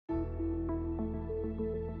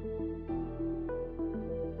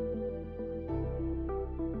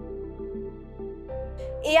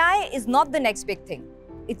AI is not the next big thing.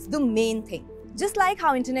 It's the main thing. Just like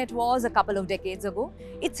how internet was a couple of decades ago,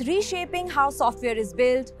 it's reshaping how software is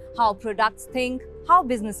built, how products think, how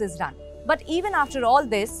business is run. But even after all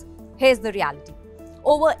this, here's the reality.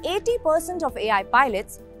 Over 80% of AI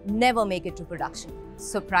pilots never make it to production.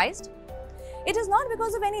 Surprised? It is not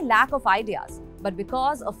because of any lack of ideas, but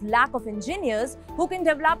because of lack of engineers who can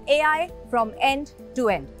develop AI from end to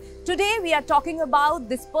end. Today, we are talking about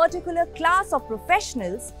this particular class of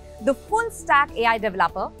professionals, the full-stack AI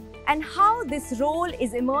developer, and how this role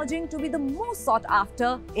is emerging to be the most sought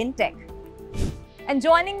after in tech. And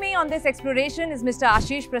joining me on this exploration is Mr.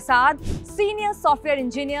 Ashish Prasad, Senior Software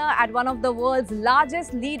Engineer at one of the world's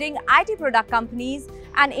largest leading IT product companies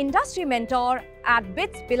and industry mentor at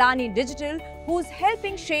BITS Pilani Digital, who's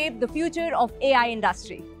helping shape the future of AI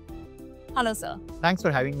industry. Hello, sir. Thanks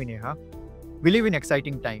for having me, Neha. We live in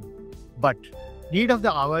exciting time, but need of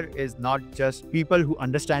the hour is not just people who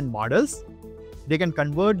understand models, they can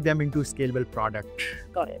convert them into scalable product.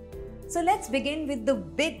 Got it. So let's begin with the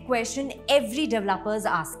big question every developer is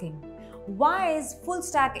asking. Why is full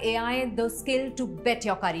stack AI the skill to bet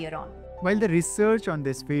your career on? While the research on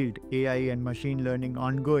this field, AI and machine learning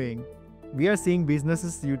ongoing, we are seeing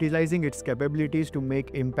businesses utilizing its capabilities to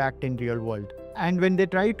make impact in real world. And when they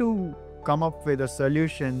try to come up with a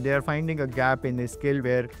solution, they are finding a gap in a skill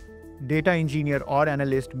where data engineer or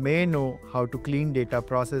analyst may know how to clean data,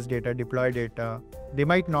 process data, deploy data. They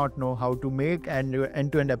might not know how to make an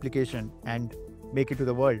end-to-end application and make it to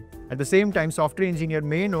the world. At the same time, software engineer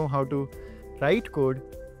may know how to write code,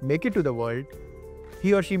 make it to the world.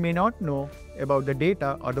 He or she may not know about the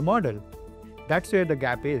data or the model. That's where the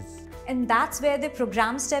gap is. And that's where the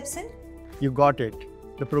program steps in? You got it.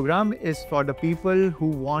 The program is for the people who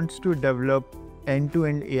wants to develop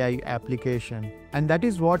end-to-end AI application. And that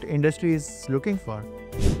is what industry is looking for.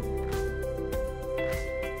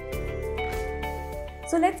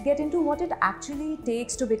 So let's get into what it actually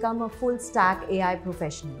takes to become a full stack AI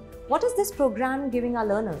professional. What is this program giving our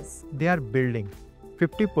learners? They are building.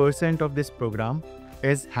 50% of this program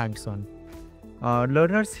is hands-on.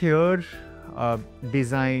 Learners here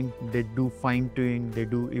design, they do fine-tuning, they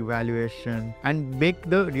do evaluation and make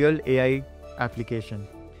the real AI application.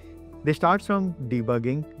 They start from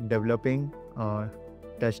debugging, developing,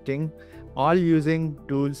 testing, all using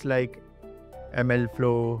tools like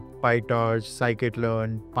MLflow, PyTorch,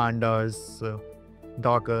 scikit-learn, Pandas,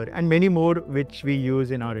 Docker, and many more which we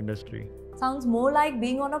use in our industry. Sounds more like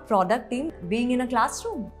being on a product team, being in a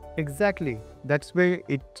classroom. Exactly. That's where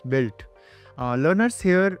it's built. Learners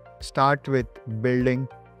here start with building,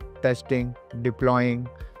 testing, deploying,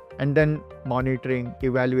 and then monitoring,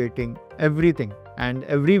 evaluating everything. And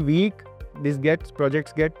every week, these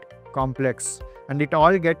projects get complex, and it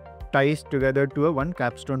all get ties together to a one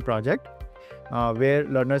capstone project, where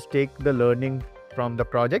learners take the learning from the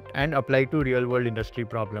project and apply to real-world industry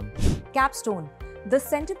problem. Capstone, the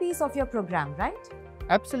centerpiece of your program, right?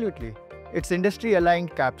 Absolutely. It's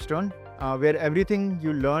industry-aligned capstone, where everything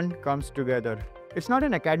you learn comes together. It's not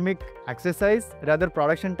an academic exercise, rather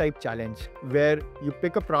production-type challenge, where you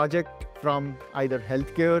pick a project from either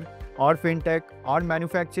healthcare or fintech or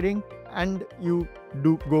manufacturing, and you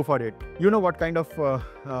go for it. You know what kind of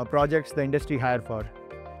projects the industry hire for.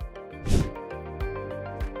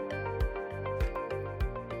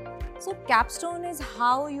 So Capstone is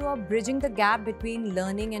how you are bridging the gap between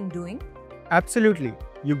learning and doing? Absolutely.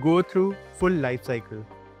 You go through full life cycle,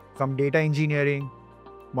 from data engineering,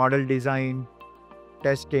 model design,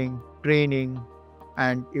 testing, training,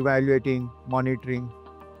 and evaluating, monitoring.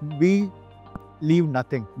 We leave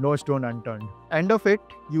nothing, no stone unturned. End of it,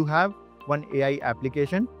 you have one AI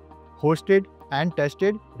application, hosted and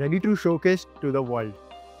tested, ready to showcase to the world.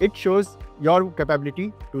 It shows your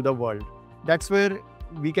capability to the world. That's where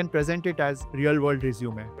we can present it as real-world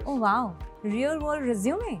resume. Oh wow, real-world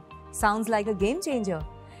resume. Sounds like a game changer,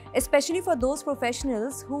 especially for those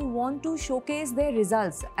professionals who want to showcase their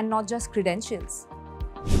results and not just credentials.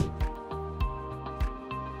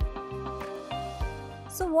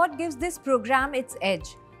 So what gives this program its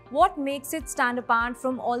edge? What makes it stand apart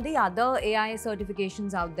from all the other AI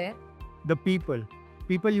certifications out there? The people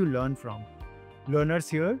you learn from. Learners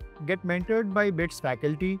here get mentored by BITS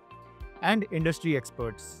faculty and industry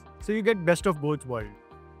experts. So you get best of both worlds.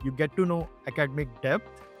 You get to know academic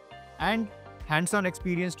depth and hands-on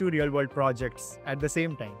experience to real-world projects at the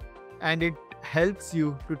same time. And it helps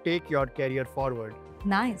you to take your career forward.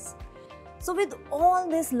 Nice. So with all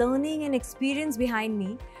this learning and experience behind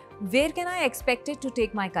me, where can I expect it to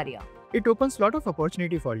take my career? It opens a lot of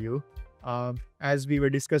opportunity for you. As we were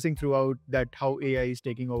discussing throughout that how AI is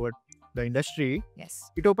taking over the industry.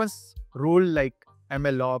 Yes. It opens role like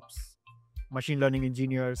MLOps, machine learning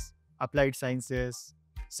engineers, applied sciences,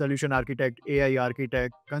 solution architect, AI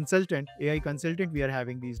architect, consultant, AI consultant we are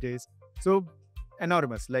having these days. So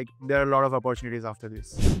enormous. Like there are a lot of opportunities after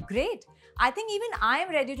this. Great. I think even I am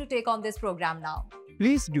ready to take on this program now.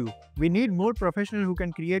 Please do. We need more professionals who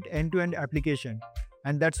can create end-to-end application.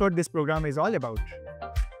 And that's what this program is all about.